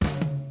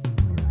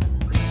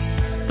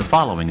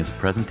following is a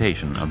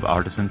presentation of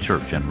Artisan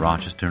Church in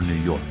Rochester, New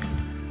York.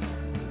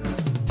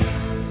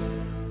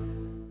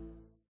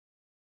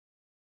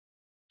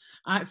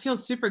 It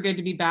feels super good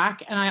to be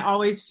back, and I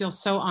always feel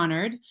so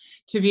honored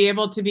to be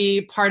able to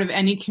be part of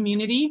any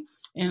community.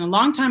 And a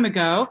long time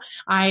ago,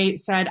 I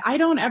said, I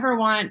don't ever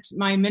want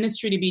my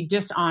ministry to be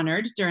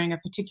dishonored during a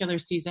particular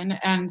season.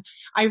 And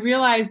I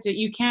realized that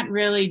you can't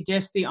really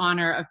diss the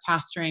honor of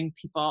pastoring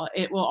people.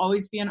 It will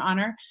always be an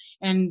honor.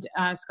 And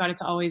Scott,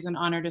 it's always an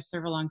honor to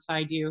serve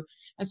alongside you,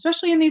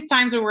 especially in these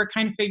times where we're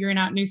kind of figuring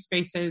out new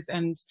spaces.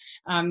 And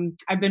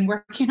I've been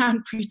working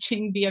on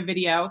preaching via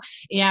video.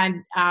 And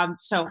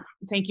so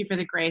thank you for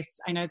the grace.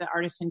 I know the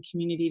Artisan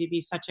community to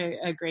be such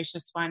a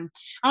gracious one.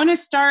 I want to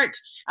start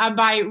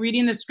by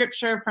reading the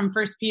scripture from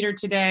 1 Peter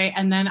today,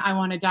 and then I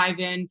want to dive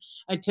in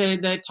to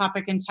the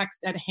topic and text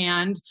at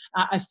hand,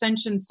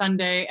 Ascension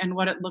Sunday, and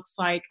what it looks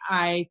like,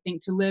 I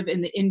think, to live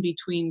in the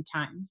in-between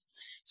times.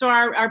 So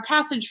our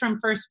passage from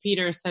 1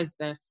 Peter says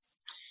this: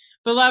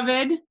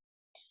 Beloved,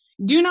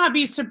 do not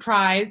be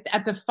surprised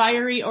at the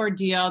fiery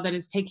ordeal that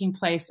is taking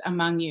place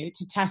among you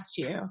to test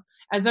you,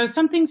 as though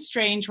something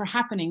strange were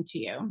happening to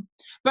you.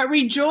 But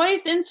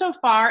rejoice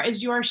insofar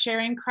as you are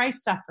sharing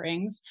Christ's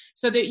sufferings,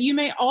 so that you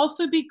may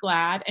also be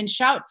glad and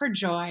shout for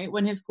joy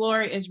when his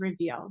glory is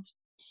revealed.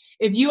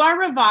 If you are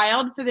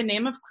reviled for the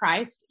name of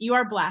Christ, you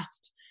are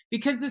blessed,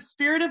 because the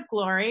Spirit of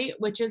glory,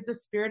 which is the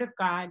Spirit of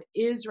God,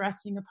 is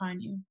resting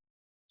upon you.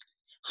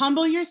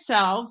 Humble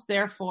yourselves,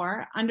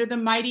 therefore, under the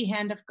mighty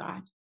hand of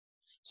God,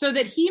 so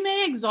that he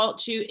may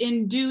exalt you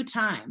in due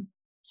time.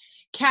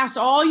 Cast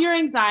all your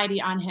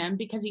anxiety on him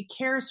because he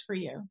cares for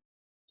you.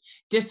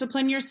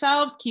 Discipline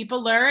yourselves, keep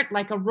alert.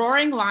 Like a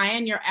roaring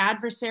lion, your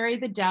adversary,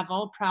 the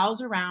devil,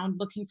 prowls around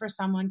looking for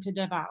someone to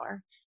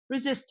devour.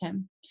 Resist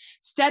him.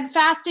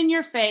 Steadfast in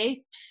your faith,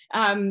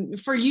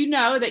 for you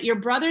know that your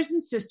brothers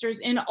and sisters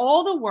in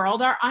all the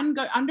world are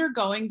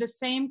undergoing the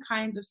same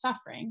kinds of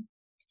suffering.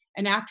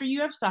 And after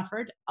you have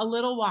suffered a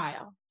little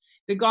while,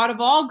 the God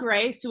of all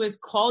grace, who has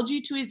called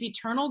you to his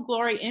eternal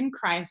glory in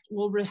Christ,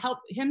 will help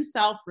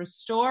himself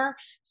restore,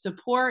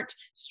 support,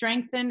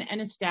 strengthen,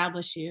 and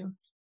establish you.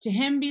 To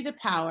him be the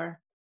power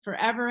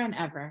forever and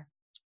ever.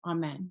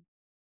 Amen.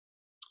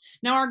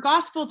 Now, our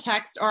gospel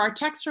text, or our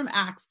text from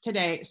Acts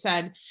today,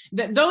 said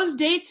that those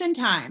dates and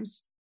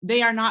times,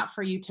 they are not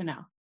for you to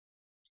know.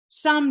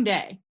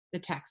 Someday, the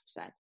text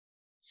said.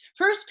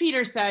 1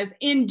 Peter says,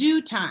 in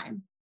due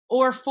time,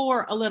 or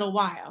for a little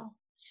while.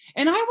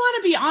 And I want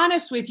to be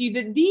honest with you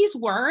that these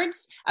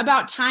words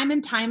about time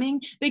and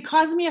timing, they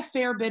cause me a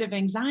fair bit of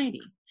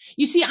anxiety.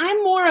 You see,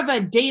 I'm more of a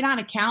date on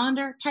a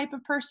calendar type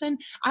of person.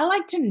 I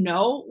like to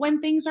know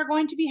when things are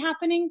going to be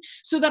happening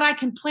so that I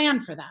can plan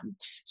for them.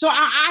 So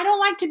I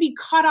don't like to be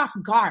caught off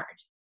guard.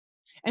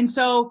 And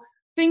so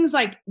things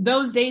like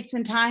those dates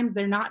and times,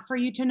 they're not for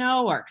you to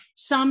know, or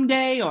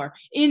someday, or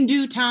in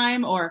due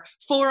time, or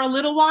for a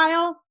little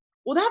while.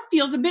 Well, that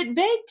feels a bit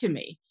vague to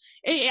me.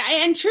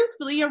 And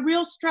truthfully, a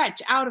real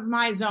stretch out of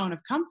my zone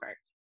of comfort.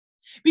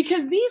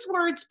 Because these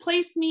words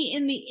place me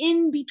in the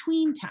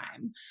in-between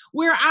time,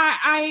 where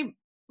I'm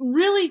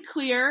really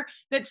clear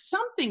that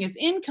something is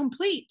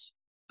incomplete.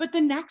 But the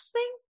next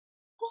thing,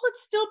 well,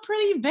 it's still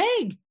pretty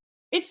vague.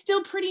 It's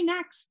still pretty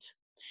next.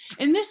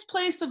 In this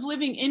place of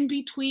living in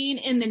between,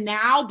 in the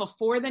now,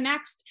 before the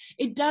next,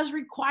 it does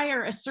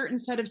require a certain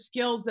set of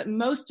skills that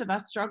most of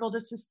us struggle to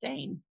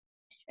sustain.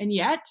 And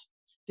yet,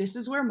 this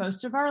is where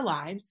most of our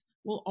lives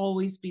will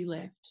always be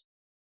lived.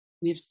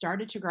 We have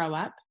started to grow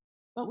up,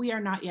 but we are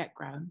not yet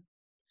grown.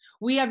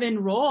 We have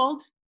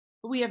enrolled,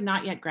 but we have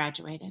not yet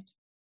graduated.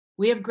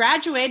 We have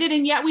graduated,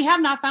 and yet we have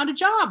not found a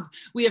job.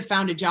 We have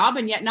found a job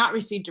and yet not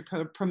received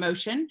a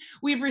promotion.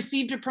 We have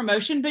received a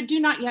promotion, but do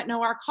not yet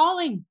know our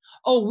calling.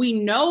 Oh, we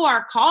know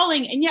our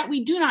calling, and yet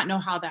we do not know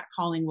how that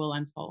calling will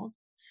unfold.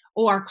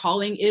 Oh, our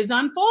calling is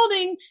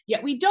unfolding,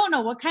 yet we don't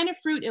know what kind of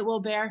fruit it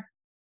will bear.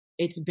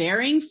 It's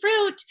bearing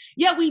fruit,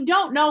 yet we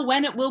don't know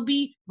when it will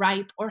be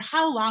ripe or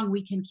how long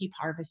we can keep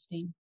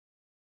harvesting.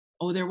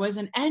 Oh, there was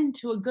an end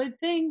to a good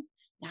thing.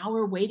 Now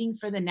we're waiting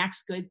for the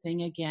next good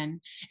thing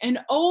again. And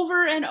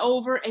over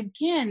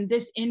again,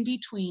 this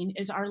in-between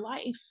is our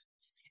life.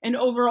 And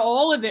over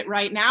all of it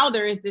right now,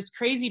 there is this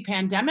crazy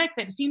pandemic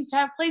that seems to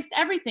have placed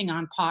everything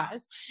on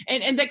pause.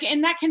 And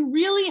that can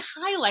really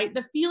highlight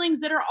the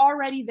feelings that are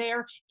already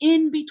there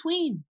in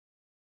between.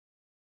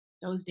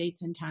 Those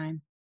dates and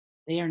time.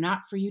 They are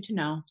not for you to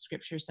know,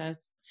 Scripture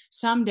says.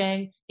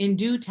 Someday, in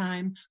due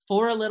time,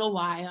 for a little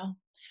while.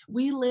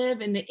 We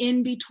live in the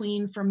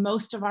in-between for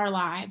most of our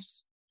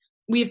lives.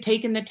 We have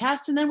taken the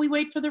test and then we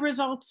wait for the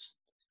results.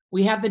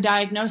 We have the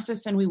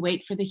diagnosis and we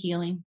wait for the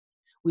healing.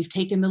 We've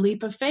taken the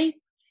leap of faith,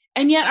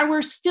 and yet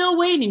we're still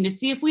waiting to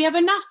see if we have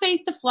enough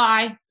faith to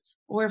fly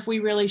or if we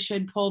really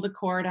should pull the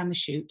cord on the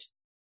chute.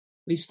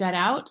 We've set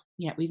out,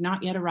 yet we've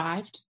not yet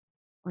arrived,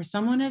 or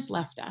someone has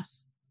left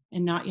us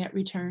and not yet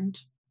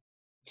returned.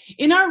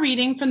 In our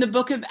reading from the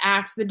book of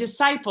Acts, the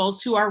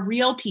disciples, who are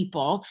real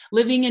people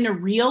living in a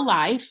real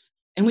life,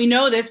 And we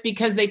know this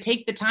because they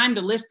take the time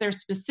to list their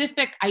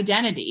specific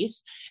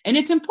identities. And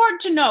it's important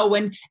to know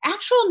when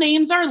actual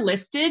names are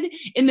listed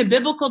in the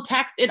biblical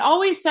text, it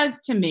always says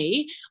to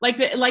me, like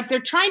they're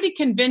trying to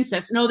convince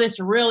us, no, this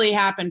really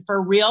happened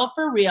for real,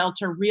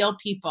 to real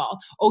people.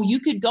 Oh,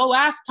 you could go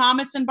ask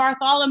Thomas and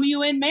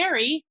Bartholomew and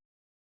Mary.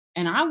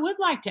 And I would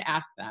like to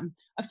ask them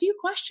a few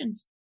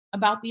questions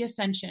about the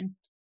ascension.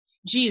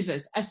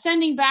 Jesus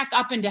ascending back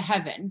up into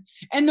heaven,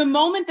 and the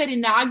moment that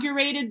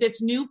inaugurated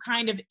this new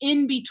kind of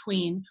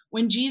in-between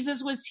when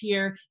Jesus was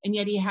here and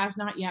yet he has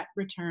not yet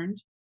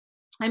returned.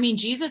 I mean,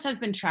 Jesus has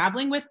been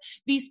traveling with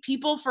these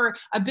people for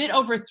a bit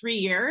over 3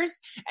 years,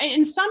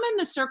 and some in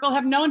the circle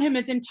have known him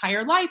his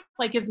entire life,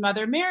 like his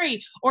mother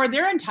Mary, or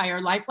their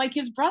entire life, like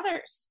his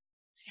brothers.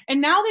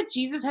 And now that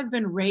Jesus has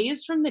been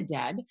raised from the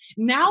dead,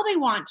 now they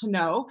want to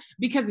know,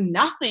 because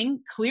nothing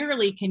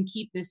clearly can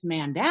keep this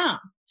man down.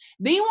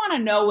 They want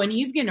to know when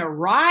he's going to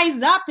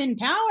rise up in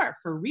power,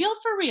 for real,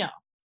 for real.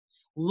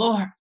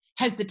 Lord,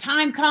 has the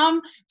time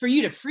come for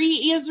you to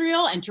free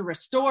Israel and to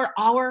restore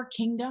our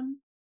kingdom?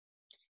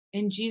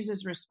 And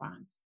Jesus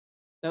responds,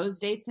 those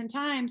dates and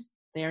times,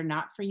 they are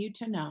not for you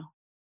to know.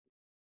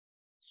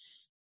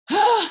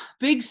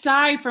 Big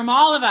sigh from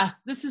all of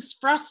us. This is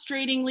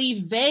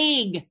frustratingly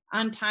vague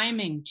on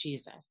timing,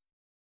 Jesus.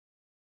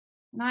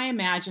 And I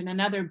imagine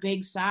another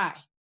big sigh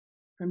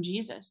from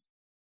Jesus,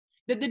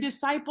 that the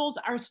disciples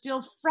are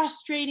still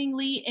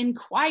frustratingly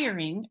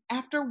inquiring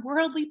after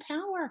worldly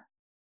power.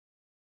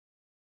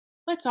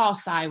 Let's all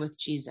sigh with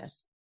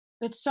Jesus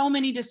that so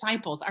many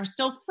disciples are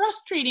still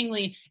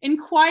frustratingly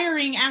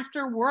inquiring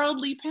after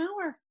worldly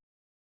power.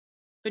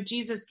 But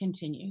Jesus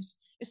continues,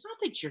 it's not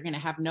that you're going to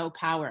have no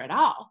power at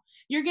all.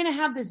 You're going to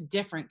have this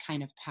different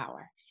kind of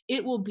power.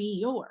 It will be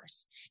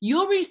yours.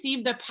 You'll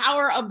receive the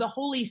power of the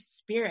Holy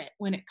Spirit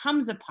when it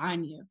comes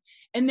upon you.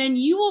 And then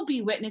you will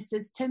be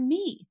witnesses to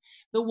me,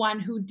 the one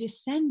who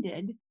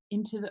descended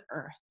into the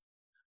earth,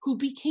 who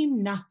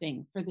became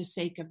nothing for the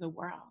sake of the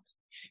world.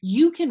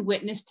 You can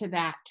witness to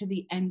that to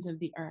the ends of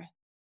the earth.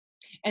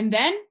 And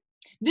then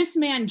this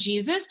man,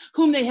 Jesus,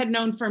 whom they had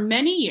known for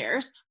many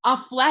years, a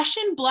flesh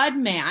and blood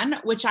man,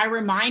 which I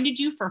reminded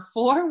you for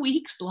 4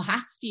 weeks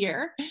last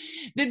year,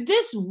 that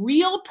this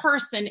real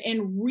person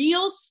in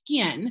real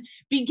skin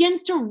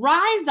begins to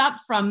rise up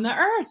from the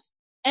earth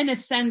and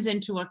ascends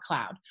into a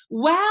cloud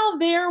while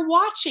they're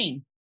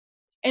watching.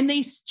 And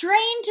they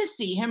strain to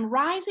see him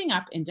rising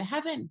up into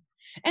heaven.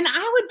 And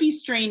I would be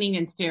straining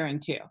and staring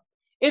too.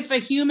 If a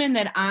human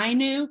that I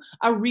knew,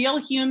 a real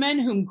human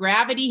whom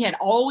gravity had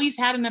always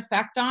had an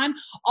effect on,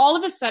 all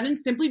of a sudden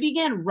simply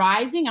began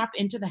rising up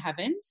into the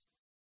heavens.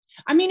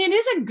 I mean, it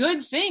is a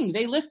good thing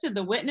they listed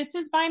the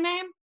witnesses by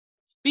name,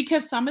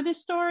 because some of this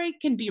story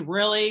can be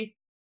really,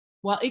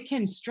 well, it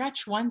can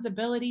stretch one's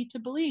ability to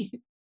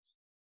believe.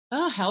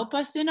 Oh, help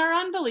us in our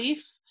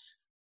unbelief.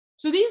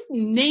 So these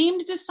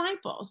named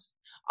disciples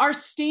are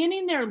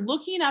standing there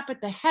looking up at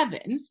the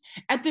heavens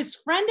at this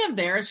friend of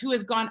theirs who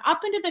has gone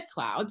up into the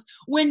clouds,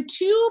 when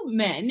two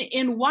men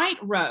in white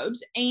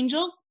robes,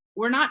 angels,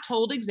 we're not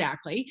told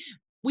exactly,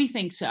 we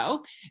think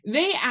so,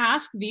 they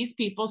ask these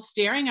people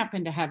staring up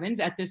into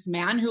heavens at this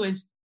man who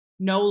is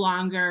no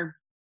longer,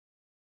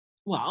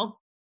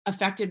 well,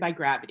 affected by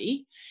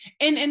gravity.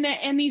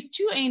 And these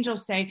two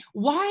angels say,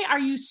 why are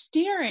you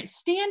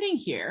standing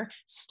here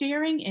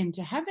staring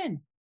into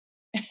heaven?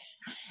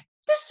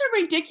 This is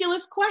a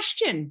ridiculous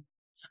question,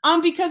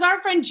 because our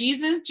friend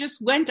Jesus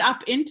just went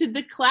up into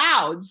the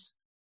clouds.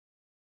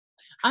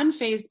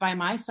 Unfazed by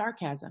my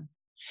sarcasm,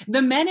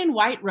 the men in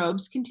white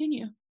robes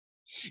continue.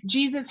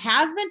 Jesus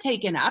has been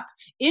taken up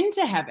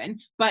into heaven,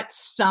 but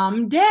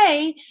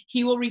someday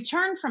he will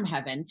return from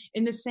heaven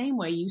in the same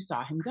way you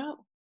saw him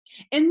go.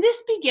 And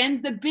this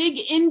begins the big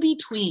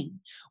in-between,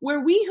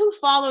 where we who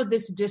follow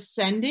this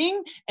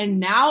descending and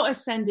now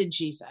ascended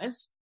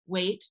Jesus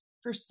wait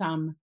for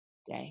some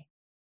day.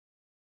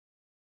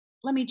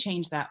 Let me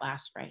change that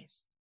last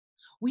phrase.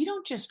 We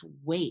don't just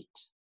wait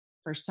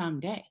for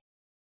someday.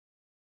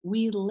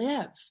 We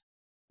live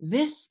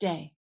this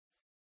day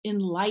in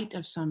light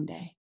of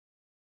someday.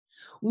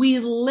 We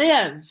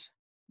live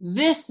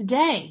this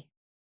day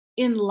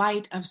in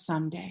light of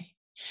someday.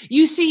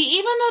 You see,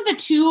 even though the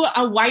two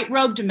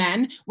white-robed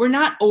men were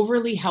not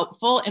overly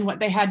helpful in what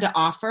they had to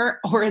offer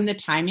or in the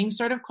timing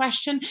sort of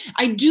question,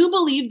 I do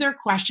believe their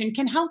question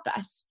can help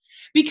us,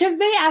 because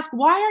they ask,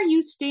 why are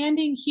you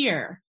standing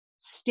here?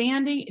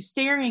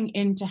 Staring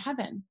into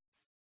heaven.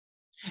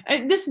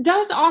 This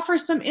does offer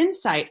some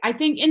insight, I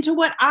think, into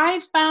what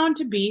I've found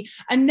to be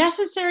a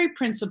necessary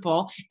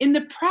principle in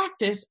the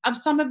practice of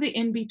some of the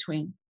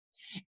in-between.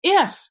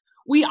 If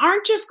we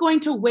aren't just going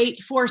to wait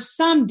for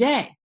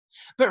someday,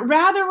 but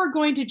rather we're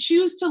going to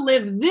choose to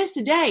live this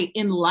day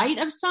in light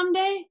of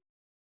someday,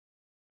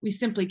 we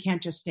simply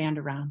can't just stand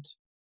around.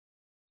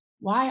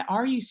 Why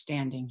are you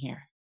standing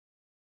here?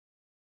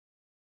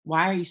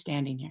 Why are you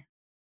standing here?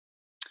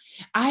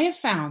 I have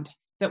found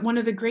that one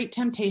of the great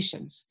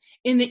temptations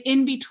in the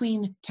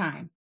in-between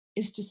time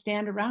is to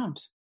stand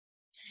around,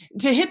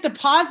 to hit the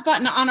pause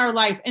button on our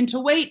life and to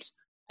wait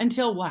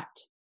until what?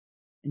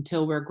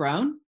 Until we're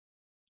grown,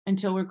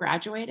 until we're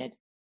graduated,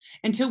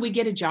 until we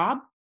get a job,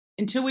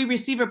 until we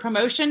receive a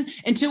promotion,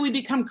 until we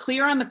become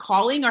clear on the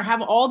calling or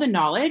have all the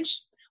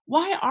knowledge.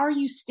 Why are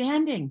you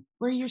standing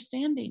where you're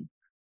standing?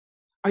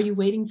 Are you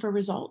waiting for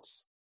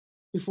results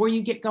before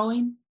you get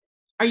going?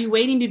 Are you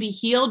waiting to be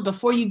healed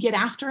before you get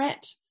after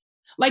it?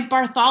 Like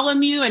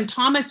Bartholomew and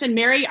Thomas and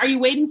Mary, are you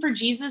waiting for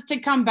Jesus to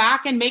come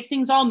back and make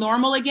things all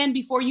normal again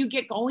before you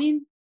get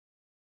going?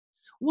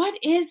 What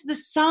is the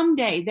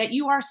someday that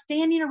you are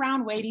standing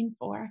around waiting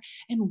for?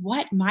 And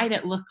what might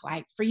it look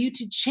like for you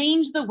to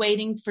change the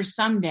waiting for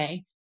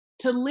someday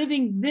to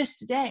living this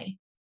day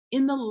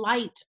in the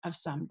light of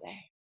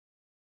someday?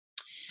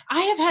 I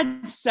have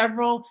had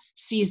several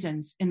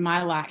seasons in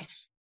my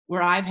life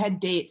where I've had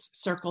dates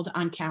circled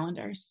on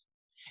calendars,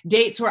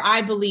 dates where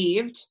I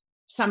believed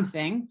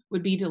something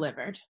would be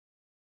delivered.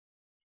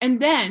 And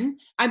then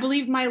I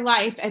believed my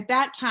life at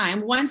that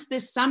time, once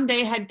this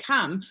someday had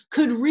come,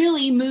 could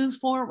really move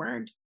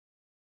forward.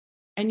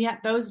 And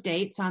yet those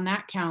dates on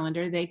that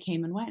calendar, they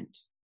came and went.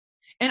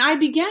 And I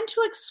began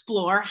to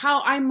explore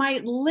how I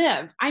might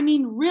live,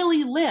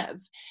 really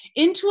live,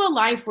 into a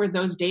life where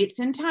those dates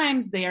and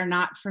times, they are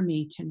not for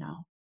me to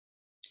know.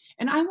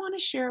 And I want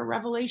to share a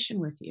revelation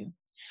with you,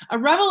 a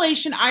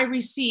revelation I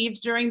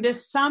received during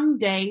this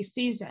someday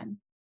season.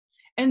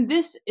 And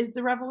this is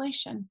the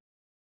revelation.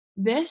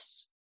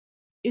 This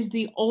is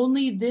the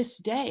only this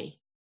day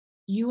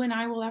you and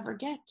I will ever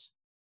get.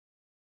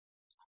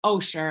 Oh,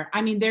 sure.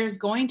 There's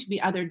going to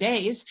be other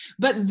days,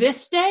 but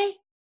this day,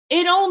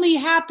 it only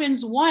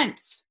happens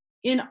once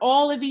in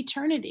all of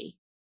eternity.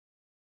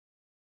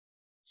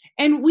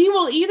 And we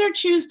will either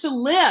choose to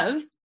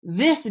live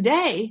this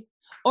day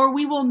or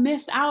we will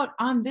miss out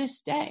on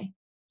this day.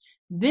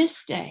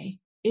 This day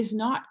is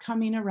not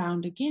coming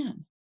around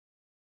again.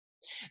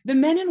 The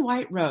men in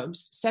white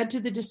robes said to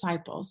the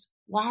disciples,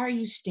 "Why are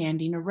you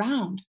standing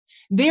around?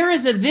 There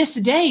is a this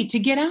day to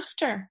get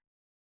after."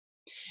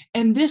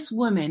 And this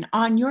woman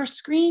on your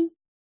screen,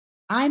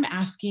 I'm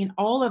asking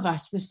all of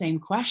us the same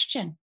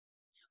question.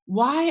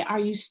 Why are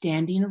you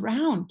standing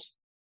around?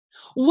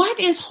 What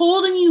is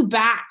holding you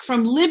back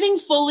from living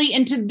fully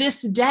into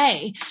this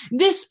day,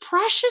 this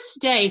precious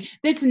day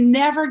that's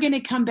never going to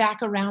come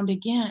back around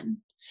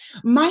again?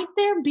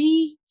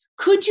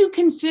 Could you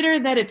consider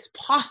that it's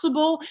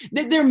possible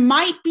that there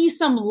might be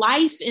some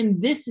life in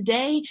this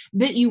day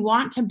that you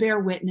want to bear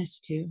witness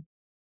to?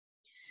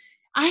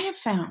 I have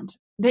found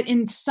that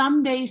in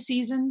someday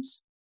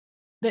seasons,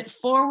 that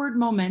forward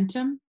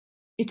momentum,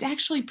 it's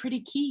actually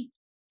pretty key.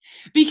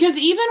 Because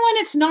even when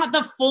it's not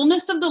the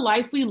fullness of the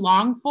life we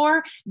long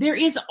for, there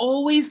is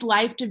always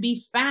life to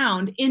be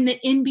found in the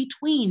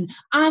in-between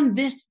on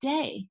this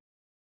day.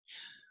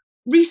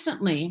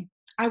 Recently,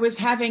 I was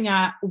having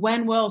a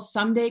when will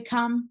someday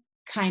come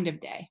kind of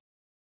day.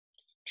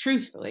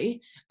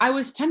 Truthfully, I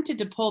was tempted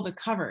to pull the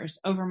covers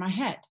over my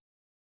head.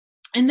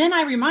 And then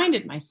I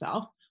reminded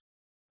myself,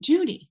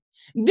 Judy,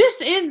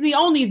 this is the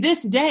only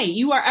this day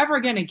you are ever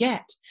going to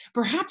get.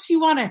 Perhaps you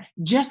want to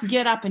just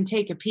get up and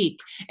take a peek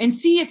and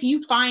see if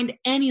you find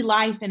any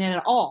life in it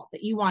at all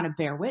that you want to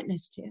bear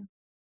witness to.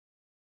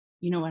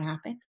 You know what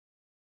happened?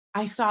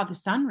 I saw the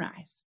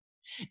sunrise.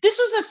 This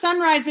was a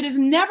sunrise that is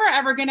never,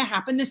 ever going to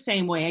happen the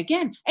same way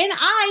again. And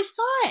I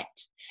saw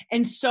it.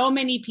 And so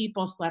many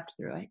people slept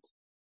through it.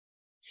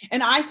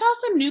 And I saw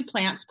some new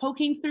plants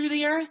poking through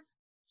the earth.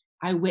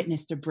 I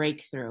witnessed a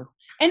breakthrough,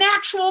 an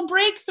actual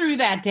breakthrough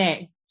that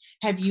day.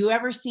 Have you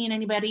ever seen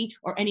anybody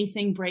or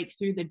anything break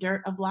through the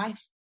dirt of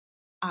life?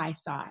 I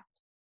saw it.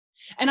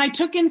 And I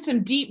took in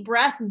some deep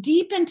breath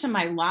deep into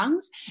my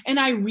lungs, and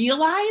I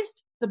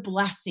realized the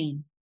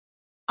blessing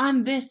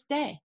on this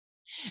day.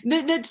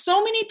 That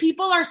so many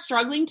people are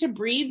struggling to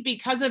breathe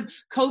because of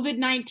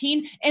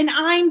COVID-19, and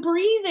I'm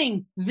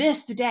breathing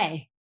this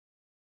day.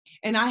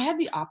 And I had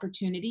the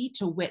opportunity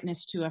to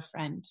witness to a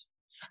friend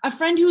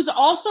who's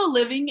also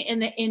living in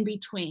the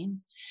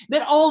in-between,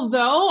 that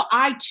although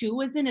I too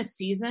was in a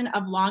season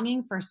of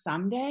longing for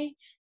someday,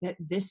 that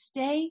this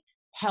day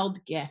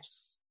held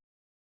gifts,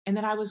 and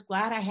that I was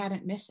glad I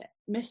hadn't missed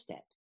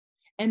it,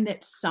 and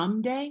that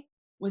someday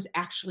was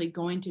actually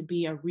going to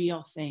be a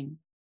real thing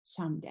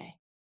someday.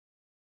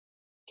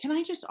 Can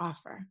I just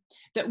offer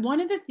that one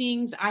of the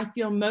things I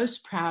feel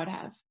most proud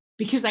of,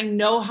 because I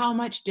know how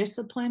much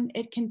discipline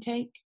it can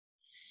take,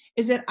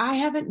 is that I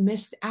haven't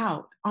missed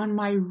out on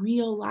my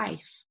real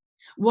life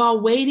while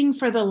waiting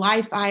for the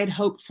life I had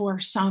hoped for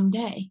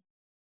someday.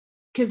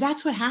 Because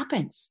that's what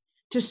happens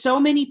to so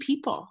many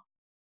people.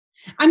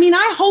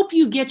 I hope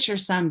you get your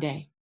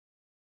someday.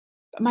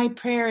 But my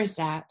prayer is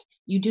that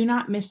you do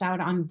not miss out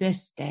on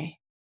this day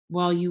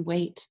while you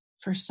wait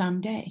for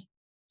someday.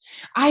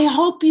 I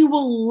hope you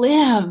will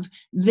live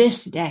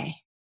this day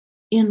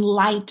in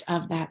light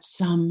of that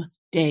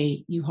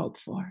someday you hope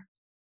for.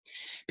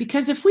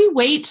 Because if we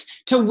wait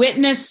to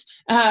witness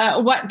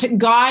what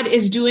God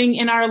is doing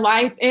in our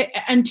life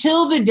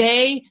until the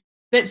day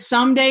that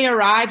someday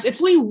arrives, if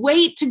we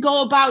wait to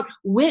go about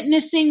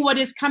witnessing what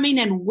is coming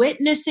and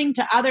witnessing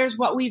to others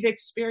what we've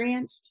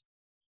experienced,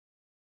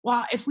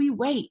 well, if we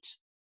wait,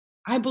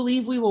 I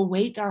believe we will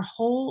wait our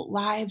whole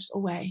lives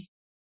away.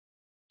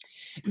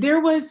 There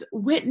was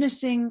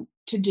witnessing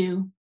to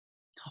do,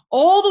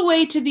 all the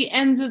way to the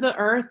ends of the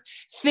earth,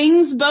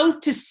 things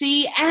both to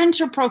see and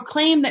to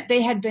proclaim that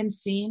they had been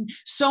seen.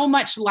 So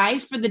much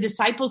life for the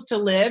disciples to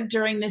live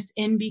during this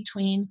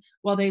in-between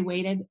while they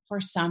waited for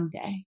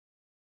someday.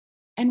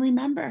 And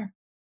remember,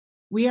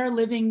 we are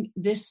living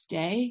this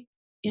day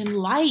in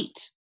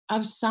light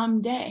of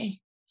someday.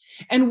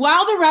 And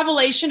while the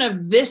revelation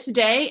of this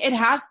day, it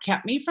has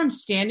kept me from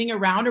standing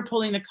around or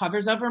pulling the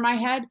covers over my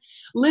head,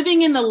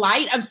 living in the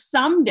light of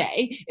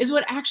someday is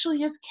what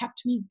actually has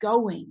kept me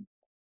going.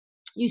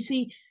 You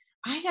see,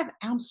 I have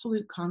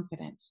absolute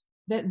confidence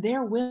that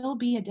there will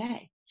be a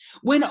day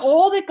when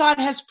all that God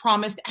has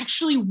promised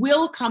actually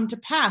will come to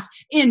pass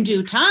in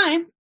due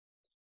time.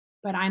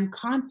 But I'm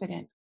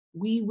confident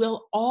we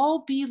will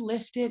all be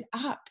lifted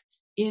up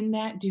in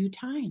that due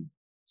time.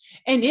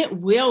 And it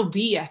will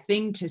be a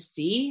thing to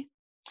see.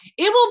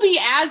 It will be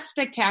as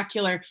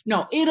spectacular.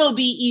 No, it'll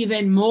be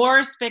even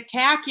more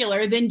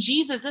spectacular than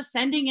Jesus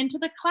ascending into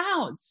the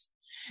clouds.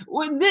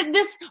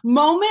 This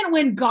moment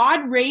when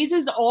God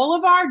raises all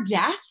of our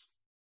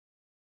deaths,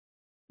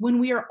 when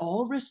we are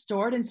all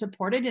restored and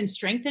supported and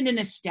strengthened and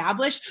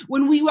established,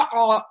 when we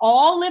are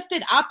all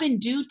lifted up in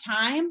due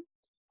time,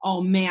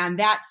 oh man,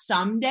 that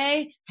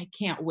someday, I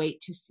can't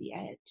wait to see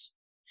it.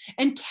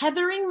 And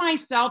tethering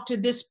myself to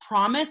this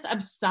promise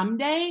of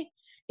someday,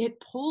 it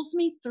pulls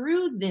me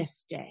through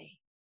this day.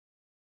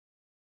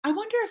 I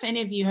wonder if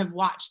any of you have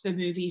watched the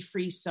movie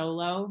Free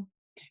Solo.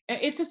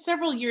 It's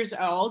several years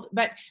old,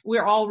 but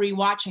we're all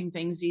rewatching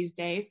things these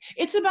days.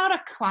 It's about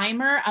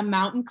a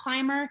mountain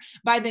climber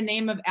by the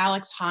name of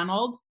Alex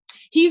Honnold.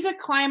 He's a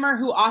climber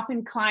who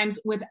often climbs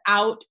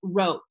without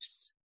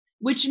ropes,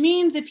 which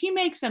means if he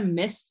makes a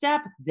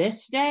misstep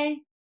this day,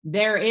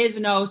 there is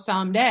no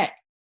someday.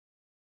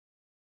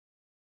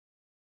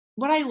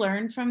 What I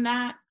learned from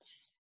that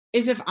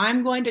is if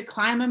I'm going to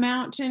climb a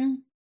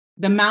mountain,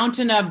 the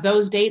mountain of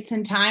those dates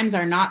and times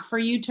are not for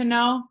you to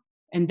know.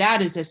 And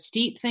that is a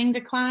steep thing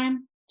to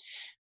climb.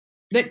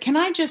 That can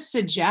I just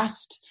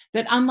suggest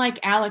that unlike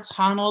Alex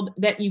Honnold,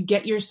 that you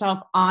get yourself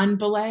on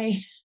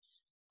belay,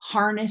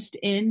 harnessed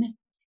in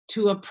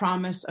to a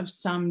promise of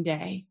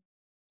someday.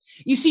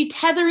 You see,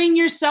 tethering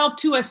yourself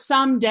to a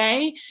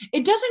someday,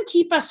 it doesn't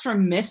keep us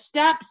from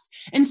missteps.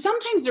 And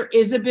sometimes there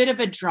is a bit of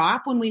a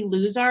drop when we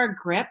lose our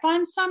grip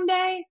on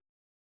someday.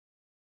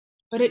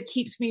 But it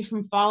keeps me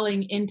from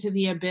falling into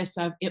the abyss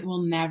of it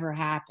will never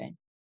happen.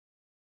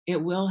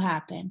 It will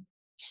happen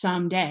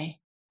someday.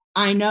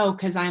 I know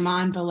because I'm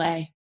on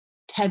belay,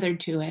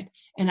 tethered to it,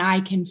 and I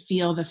can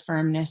feel the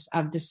firmness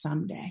of the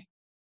someday.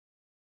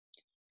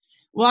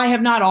 Well, I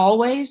have not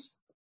always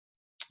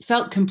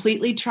felt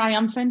completely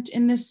triumphant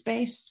in this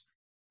space.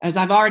 As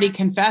I've already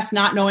confessed,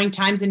 not knowing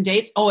times and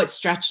dates, it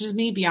stretches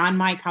me beyond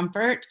my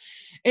comfort.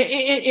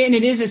 And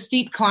it is a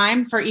steep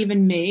climb for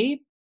even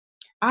me.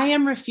 I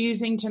am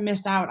refusing to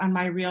miss out on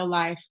my real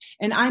life,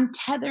 and I'm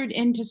tethered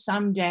into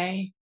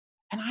someday.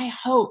 And I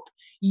hope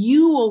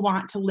you will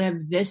want to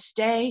live this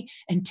day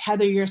and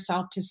tether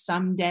yourself to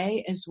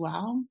someday as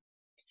well.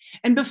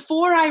 And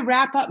before I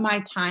wrap up my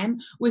time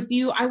with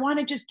you, I want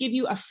to just give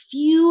you a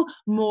few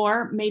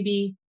more,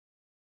 maybe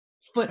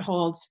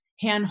footholds,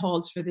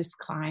 handholds for this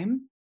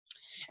climb.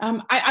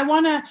 I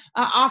want to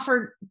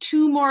offer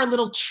two more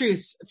little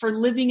truths for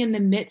living in the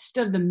midst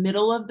of the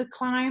middle of the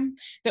climb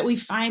that we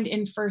find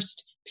in 1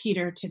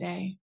 Peter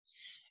today.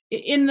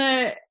 In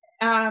the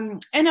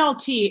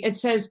NLT, it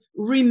says,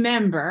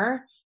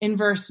 remember, in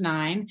verse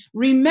 9,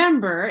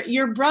 remember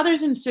your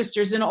brothers and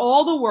sisters in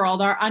all the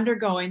world are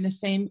undergoing the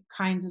same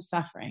kinds of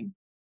suffering.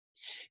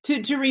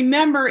 To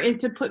remember is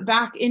to put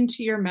back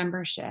into your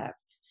membership.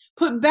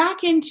 Put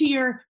back into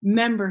your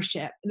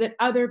membership that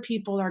other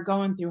people are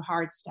going through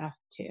hard stuff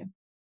too.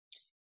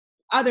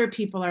 Other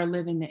people are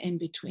living the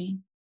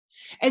in-between.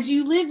 As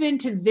you live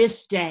into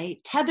this day,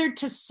 tethered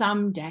to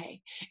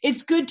someday,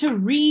 it's good to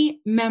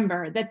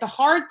remember that the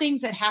hard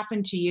things that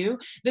happen to you,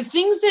 the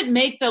things that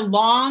make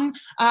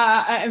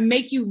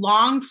you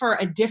long for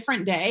a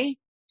different day,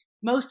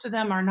 most of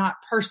them are not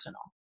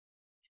personal.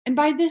 And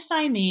by this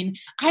I mean,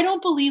 I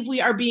don't believe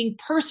we are being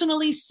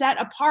personally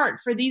set apart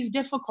for these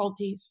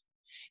difficulties.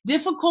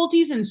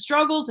 Difficulties and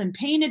struggles and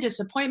pain and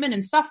disappointment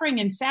and suffering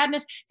and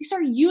sadness, these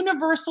are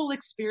universal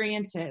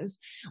experiences.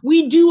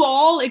 We do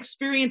all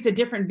experience a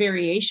different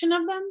variation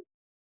of them,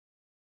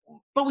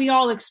 but we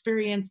all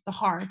experience the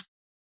hard.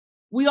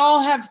 We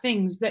all have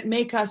things that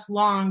make us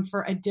long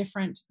for a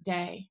different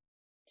day.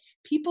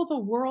 People the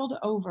world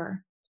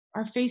over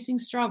are facing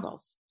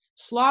struggles,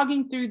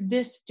 slogging through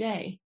this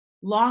day,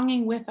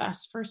 longing with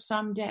us for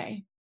some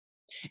day.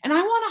 And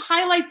I want to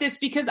highlight this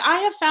because I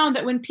have found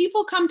that when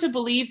people come to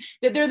believe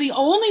that they're the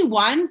only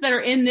ones that are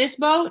in this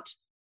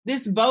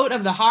boat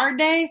of the hard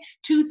day,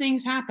 two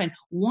things happen.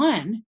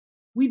 One,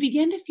 we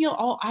begin to feel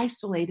all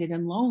isolated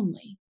and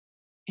lonely.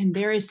 And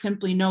there is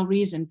simply no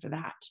reason for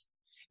that.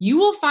 You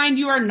will find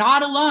you are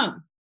not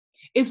alone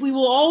if we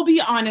will all be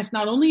honest,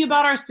 not only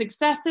about our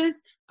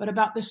successes, but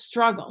about the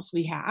struggles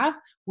we have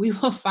we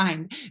will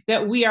find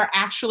that we are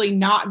actually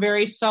not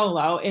very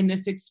solo in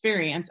this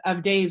experience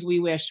of days we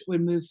wish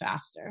would move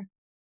faster.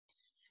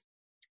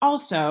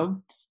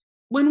 Also,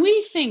 when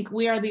we think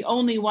we are the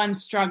only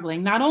ones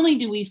struggling, not only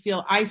do we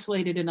feel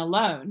isolated and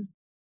alone,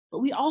 but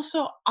we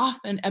also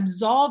often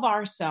absolve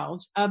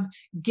ourselves of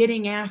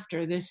getting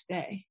after this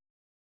day.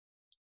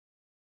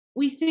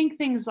 We think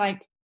things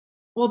like,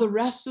 well, the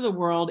rest of the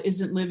world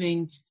is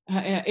living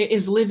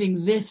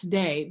this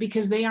day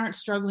because they aren't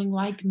struggling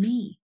like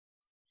me.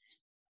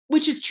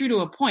 Which is true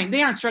to a point.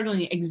 They aren't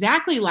struggling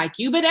exactly like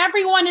you, but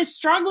everyone is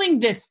struggling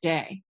this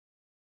day.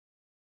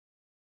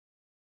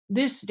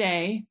 This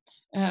day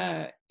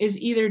is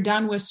either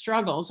done with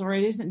struggles or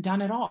it isn't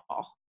done at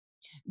all.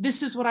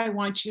 This is what I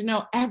want you to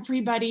know.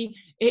 Everybody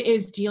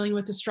is dealing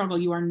with a struggle.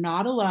 You are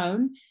not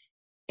alone,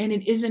 and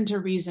it isn't a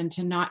reason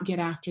to not get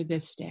after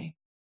this day.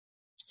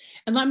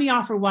 And let me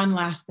offer one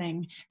last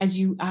thing as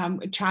you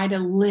try to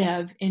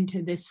live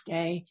into this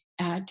day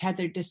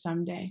tethered to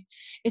someday.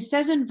 It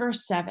says in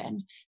verse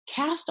 7,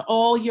 cast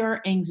all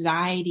your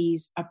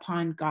anxieties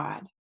upon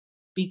God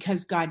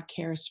because God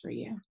cares for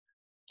you.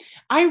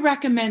 I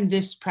recommend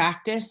this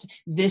practice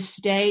this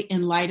day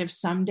in light of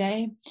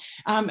someday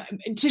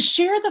to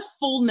share the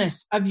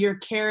fullness of your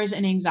cares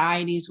and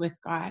anxieties with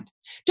God.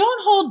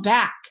 Don't hold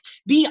back.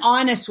 Be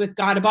honest with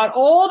God about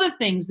all the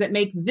things that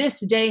make this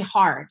day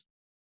hard.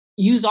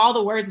 Use all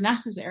the words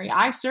necessary.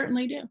 I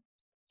certainly do.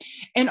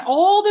 And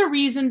all the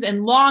reasons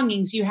and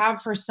longings you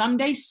have for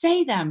someday,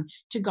 say them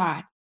to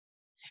God.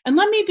 And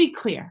let me be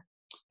clear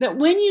that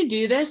when you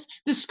do this,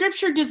 the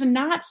scripture does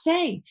not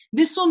say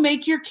this will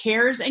make your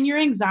cares and your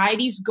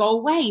anxieties go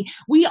away.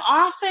 We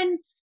often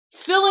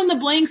fill in the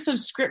blanks of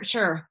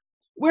scripture.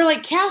 We're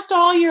like, cast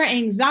all your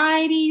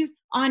anxieties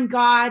on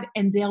God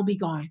and they'll be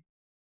gone.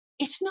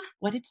 It's not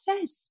what it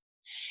says.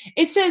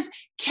 It says,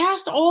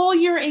 cast all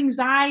your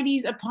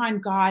anxieties upon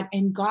God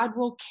and God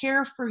will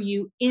care for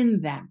you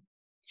in them.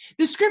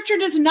 The scripture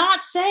does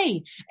not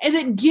say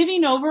that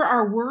giving over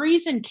our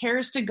worries and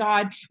cares to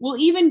God will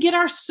even get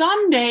our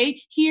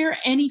someday here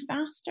any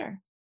faster.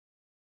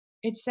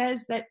 It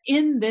says that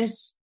in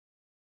this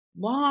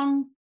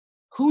long,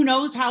 who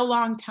knows how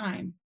long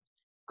time,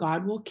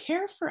 God will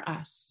care for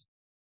us.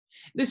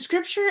 The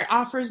scripture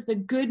offers the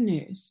good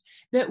news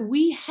that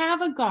we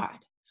have a God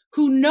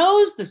who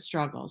knows the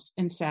struggles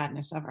and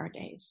sadness of our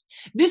days.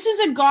 This is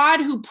a God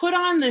who put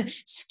on the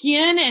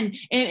skin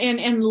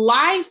and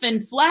life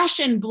and flesh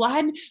and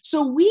blood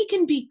so we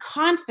can be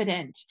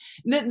confident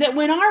that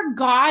when our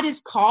God is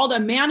called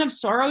a man of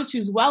sorrows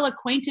who's well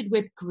acquainted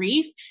with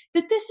grief,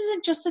 that this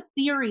isn't just a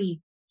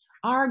theory.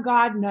 Our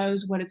God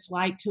knows what it's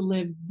like to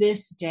live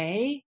this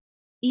day,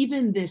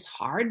 even this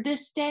hard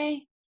this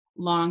day,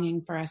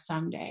 longing for a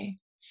someday.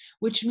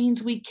 Which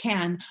means we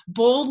can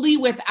boldly,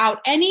 without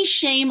any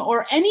shame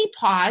or any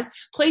pause,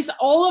 place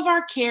all of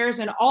our cares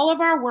and all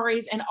of our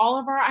worries and all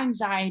of our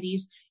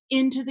anxieties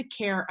into the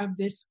care of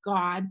this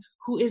God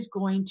who is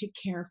going to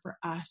care for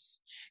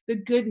us. The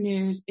good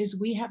news is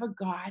we have a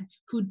God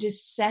who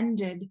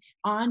descended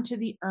onto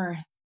the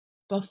earth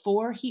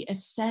before he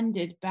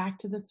ascended back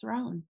to the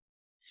throne.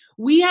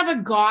 We have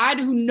a God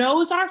who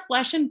knows our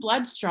flesh and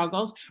blood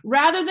struggles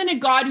rather than a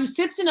God who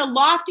sits in a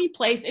lofty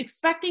place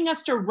expecting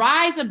us to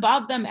rise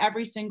above them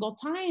every single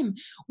time.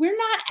 We're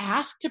not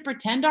asked to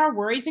pretend our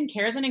worries and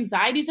cares and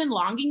anxieties and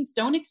longings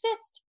don't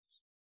exist.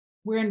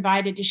 We're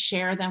invited to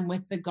share them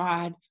with the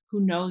God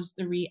who knows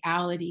the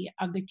reality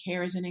of the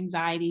cares and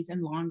anxieties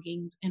and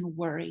longings and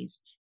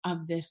worries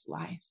of this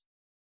life.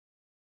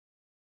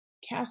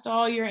 Cast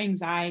all your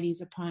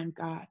anxieties upon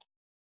God.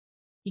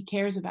 He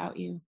cares about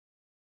you.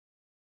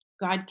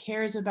 God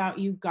cares about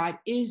you. God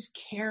is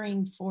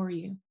caring for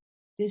you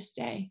this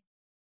day.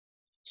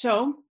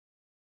 So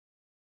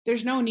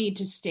there's no need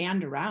to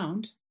stand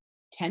around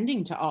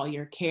tending to all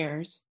your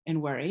cares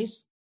and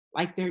worries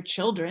like they're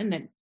children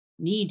that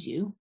need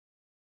you.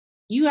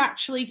 You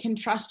actually can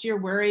trust your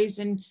worries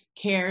and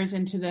cares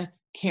into the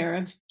care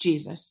of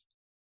Jesus.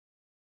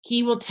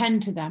 He will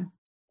tend to them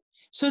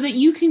so that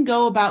you can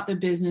go about the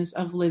business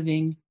of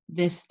living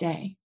this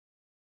day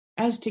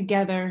as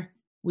together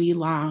we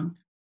long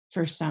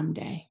for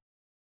someday.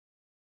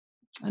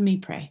 Let me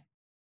pray.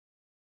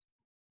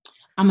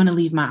 I'm going to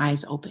leave my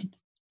eyes open.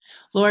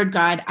 Lord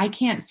God, I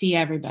can't see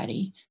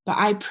everybody, but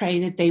I pray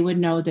that they would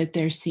know that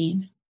they're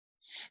seen.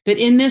 That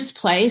in this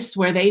place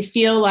where they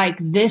feel like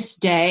this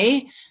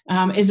day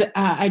is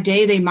a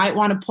day they might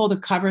want to pull the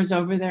covers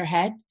over their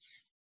head,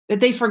 that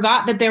they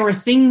forgot that there were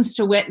things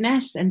to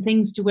witness and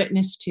things to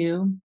witness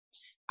to.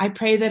 I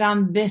pray that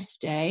on this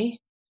day,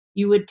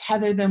 you would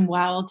tether them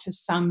well to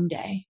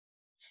someday.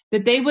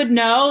 That they would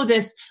know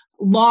this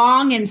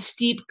long and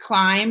steep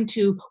climb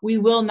to we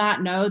will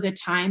not know the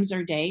times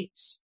or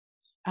dates.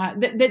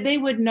 That they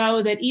would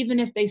know that even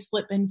if they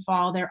slip and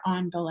fall, they're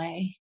on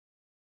belay.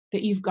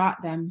 That you've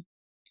got them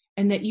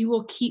and that you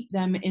will keep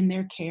them in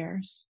their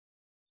cares.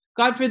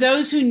 God, for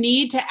those who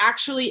need to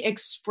actually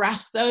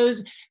express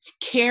those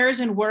cares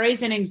and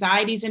worries and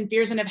anxieties and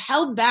fears and have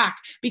held back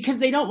because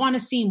they don't want to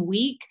seem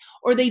weak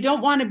or they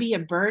don't want to be a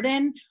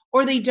burden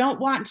or they don't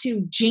want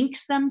to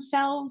jinx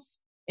themselves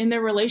in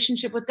their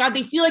relationship with God.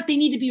 They feel like they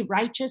need to be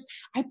righteous.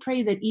 I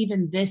pray that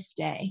even this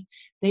day,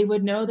 they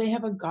would know they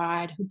have a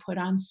God who put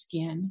on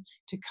skin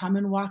to come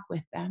and walk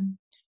with them,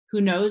 who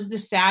knows the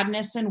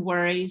sadness and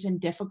worries and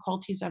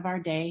difficulties of our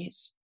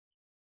days.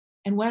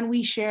 And when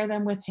we share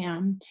them with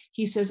him,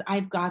 he says,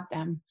 I've got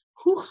them.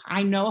 Whew,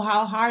 I know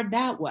how hard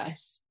that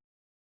was.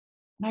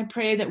 And I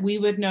pray that we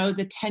would know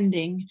the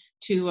tending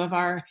to of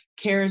our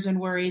cares and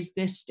worries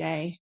this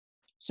day,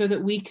 so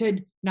that we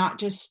could not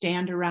just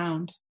stand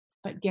around,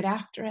 but get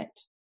after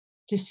it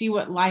to see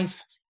what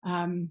life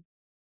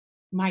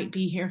might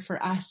be here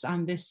for us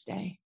on this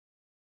day.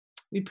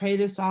 We pray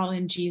this all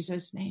in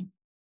Jesus' name.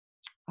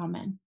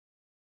 Amen.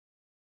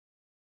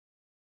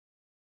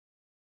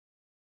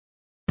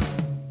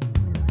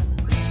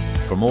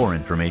 For more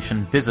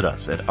information, visit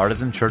us at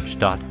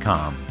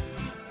artisanchurch.com.